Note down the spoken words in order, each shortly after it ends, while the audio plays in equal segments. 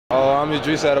Oh, I'm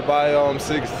Edrice Adebayo. I'm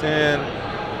 6'10".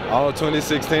 I'm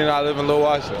 2016. I live in Little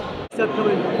Washington. This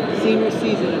upcoming senior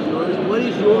season of yours, what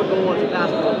is your goal as a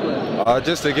basketball player?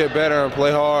 Just to get better and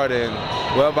play hard, and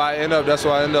wherever I end up, that's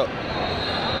where I end up.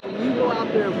 When you go out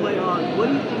there and play hard, what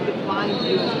do you think defines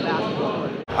you as a basketball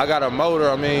player? I got a motor.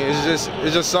 I mean, it's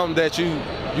just something that you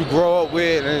grow up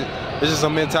with, and it's just a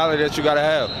mentality that you gotta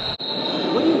have.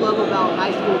 What do you love about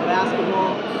high school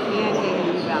basketball and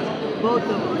AAU basketball? Both of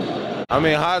them. I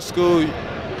mean, high school,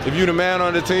 if you the man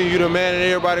on the team, you the man, and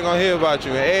everybody gonna hear about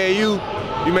you. In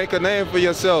AAU, you make a name for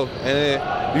yourself,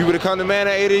 and you become the man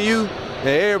at AAU, and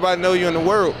everybody know you in the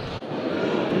world.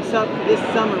 This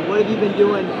summer, what have you been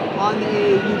doing on the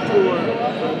AAU tour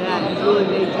that has really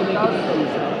made you make a name for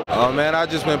yourself? Oh man, I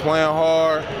just been playing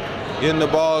hard, getting the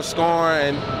ball,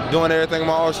 scoring, and doing everything in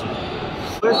my arsenal.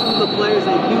 What are some of the players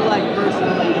that you like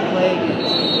personally to play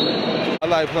against? I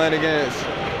like playing against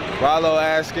Rilo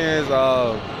Askins,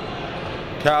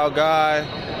 Cal Guy,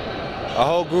 a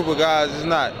whole group of guys. It's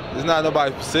not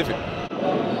nobody specific.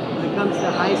 When it comes to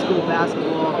high school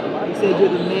basketball, you said you're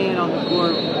the man on the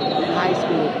court in high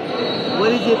school.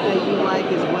 What is it that you like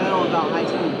as well about high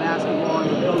school basketball and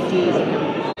the coaches and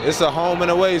everything? It's a home and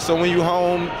away, so when you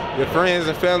home, your friends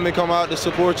and family come out to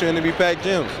support you and to be packed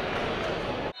gyms.